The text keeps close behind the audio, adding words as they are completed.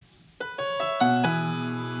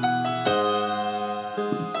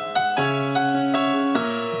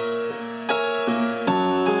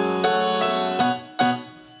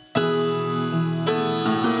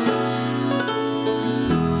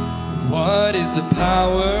is the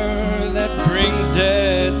power that brings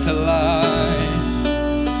dead to life?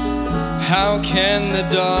 How can the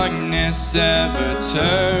darkness ever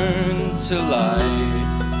turn to light?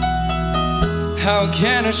 How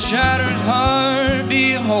can a shattered heart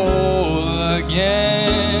be whole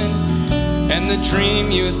again? And the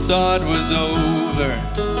dream you thought was over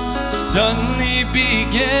suddenly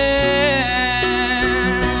began.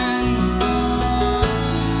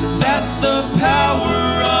 That's the power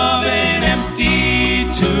of an empty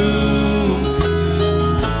tomb.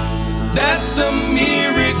 That's the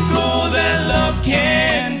miracle that love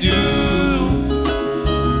can do.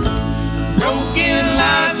 Broken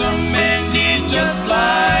lives are mended just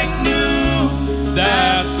like new.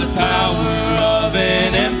 That's the power of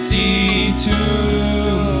an empty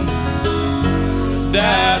tomb.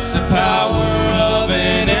 That's the power of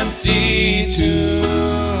an empty tomb.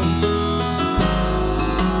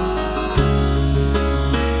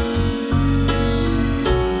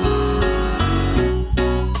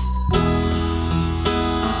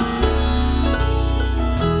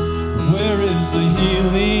 Where is the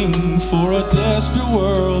healing for a desperate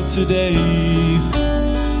world today?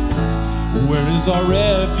 Where is our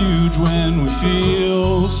refuge when we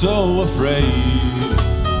feel so afraid?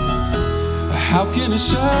 How can a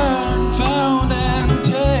shine found and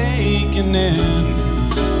taken in?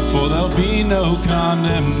 For there'll be no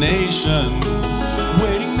condemnation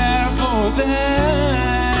waiting there for them.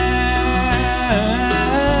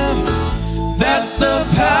 That's the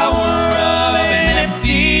power of an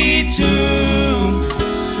empty tomb.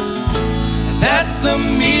 That's the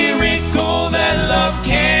miracle that love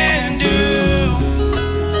can do.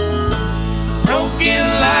 Broken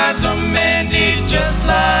lives are mended just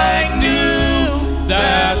like new.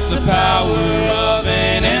 That's the power of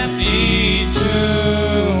an empty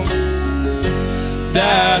tomb.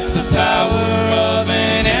 That's the power of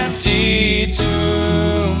an empty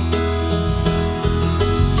tomb.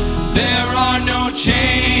 There are no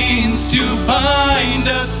chains to bind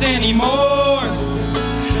us anymore.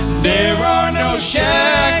 There are no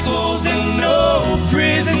shackles and no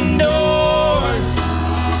prison doors.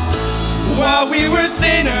 While we were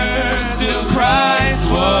sinners, till Christ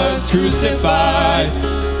was crucified.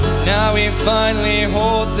 Now he finally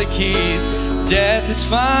holds the keys. Death has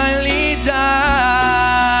finally died.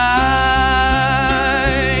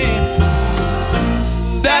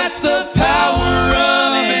 That's the power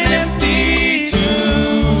of an empty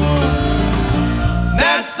tomb.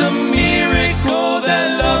 That's the miracle that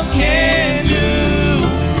love can do.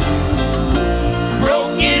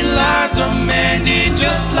 Broken lives are mended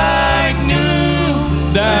just like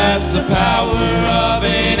new. That's the power of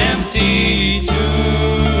an empty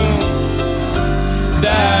tomb.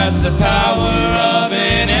 That's the power of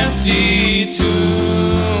an empty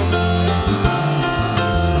tomb.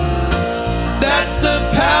 That's the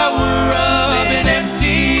power of an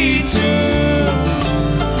empty tomb.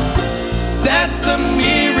 That's the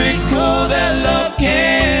miracle that love